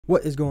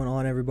What is going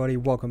on, everybody?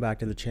 Welcome back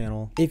to the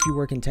channel. If you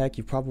work in tech,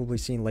 you've probably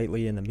seen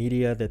lately in the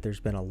media that there's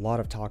been a lot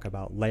of talk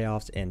about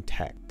layoffs in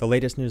tech. The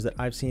latest news that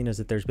I've seen is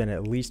that there's been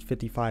at least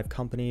 55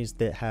 companies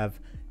that have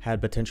had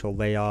potential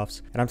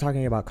layoffs, and I'm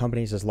talking about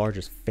companies as large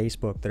as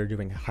Facebook that are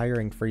doing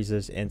hiring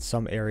freezes in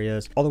some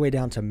areas, all the way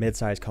down to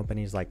mid-sized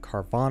companies like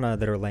Carvana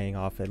that are laying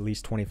off at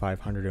least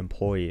 2,500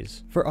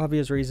 employees. For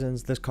obvious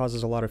reasons, this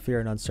causes a lot of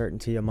fear and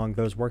uncertainty among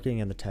those working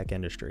in the tech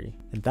industry.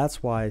 And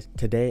that's why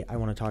today I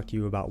want to talk to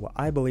you about what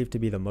I believe to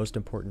be the most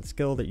important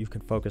skill that you can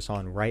focus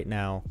on right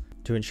now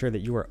to ensure that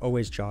you are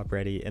always job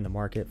ready in the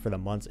market for the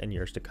months and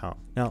years to come.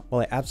 Now,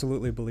 while I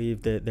absolutely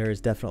believe that there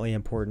is definitely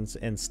importance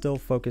in still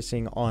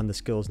focusing on the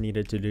skills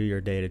needed to do your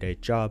day-to-day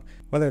job,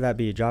 whether that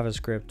be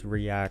JavaScript,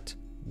 React,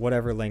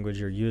 whatever language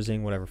you're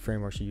using, whatever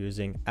frameworks you're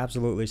using,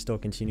 absolutely still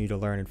continue to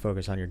learn and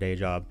focus on your day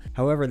job.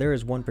 However, there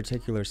is one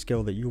particular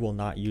skill that you will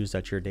not use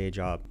at your day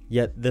job.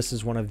 Yet this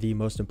is one of the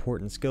most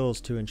important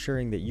skills to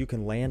ensuring that you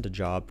can land a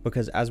job,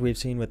 because as we've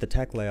seen with the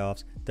tech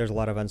layoffs, there's a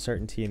lot of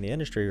uncertainty in the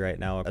industry right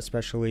now,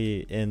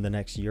 especially in the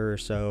next year or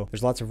so.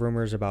 There's lots of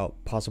rumors about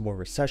possible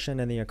recession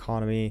in the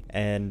economy,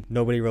 and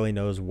nobody really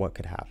knows what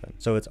could happen.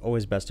 So it's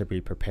always best to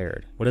be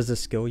prepared. What is this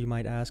skill, you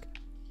might ask?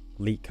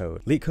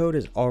 LeetCode. LeetCode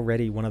is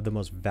already one of the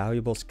most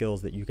valuable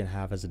skills that you can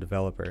have as a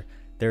developer.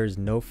 There is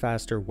no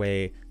faster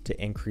way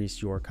to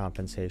increase your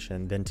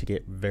compensation than to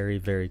get very,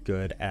 very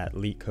good at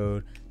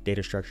LeetCode,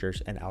 data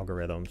structures, and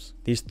algorithms.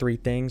 These three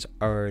things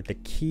are the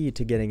key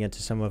to getting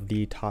into some of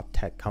the top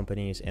tech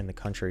companies in the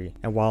country.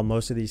 And while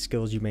most of these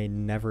skills you may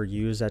never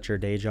use at your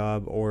day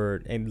job,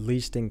 or at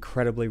least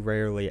incredibly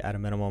rarely at a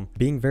minimum,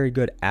 being very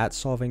good at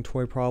solving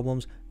toy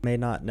problems may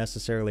not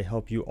necessarily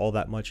help you all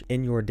that much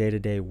in your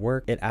day-to-day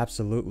work. It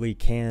absolutely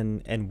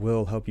can and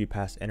will help you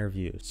pass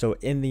interviews. So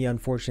in the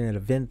unfortunate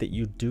event that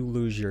you do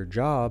lose your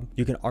job,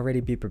 you can already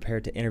be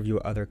prepared to interview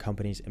other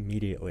companies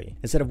immediately,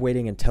 instead of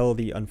waiting until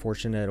the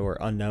unfortunate or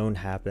unknown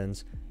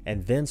happens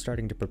and then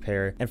starting to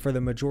prepare. And for the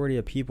majority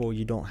of people,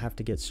 you don't have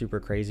to get super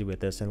crazy with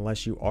this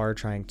unless you are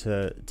trying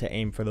to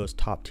aim for those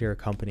top tier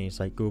companies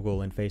like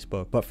Google and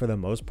Facebook. But for the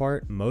most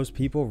part, most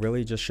people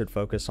really just should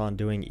focus on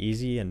doing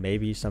easy and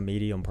maybe some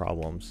medium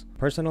problems.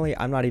 Personally,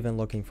 I'm not even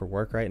looking for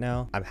work right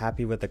now. I'm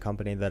happy with the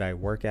company that I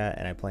work at,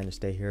 and I plan to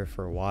stay here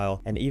for a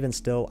while. And even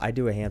still, I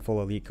do a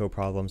handful of LeetCode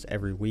problems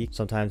every week,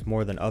 sometimes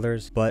more than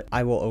others, but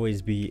I will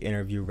always be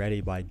interview ready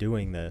by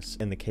doing this.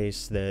 In the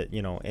case that,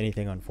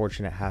 anything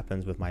unfortunate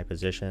happens with my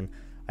position,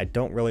 I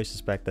don't really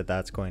suspect that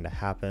that's going to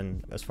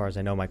happen. As far as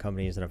I know, my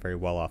company is in a very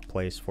well-off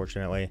place,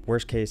 fortunately.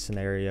 Worst case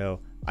scenario,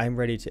 I'm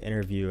ready to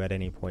interview at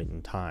any point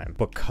in time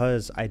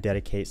because I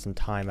dedicate some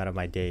time out of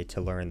my day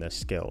to learn this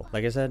skill.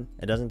 Like I said,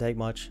 it doesn't take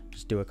much.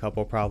 Just do a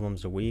couple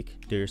problems a week,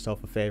 do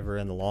yourself a favor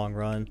in the long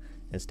run,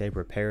 and stay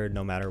prepared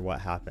no matter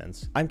what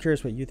happens. I'm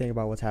curious what you think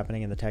about what's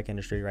happening in the tech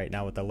industry right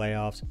now with the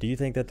layoffs. Do you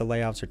think that the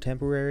layoffs are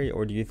temporary,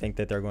 or do you think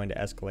that they're going to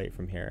escalate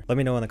from here? Let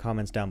me know in the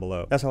comments down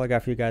below. That's all I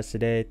got for you guys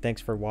today.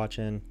 Thanks for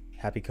watching.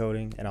 Happy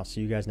coding, and I'll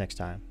see you guys next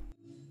time.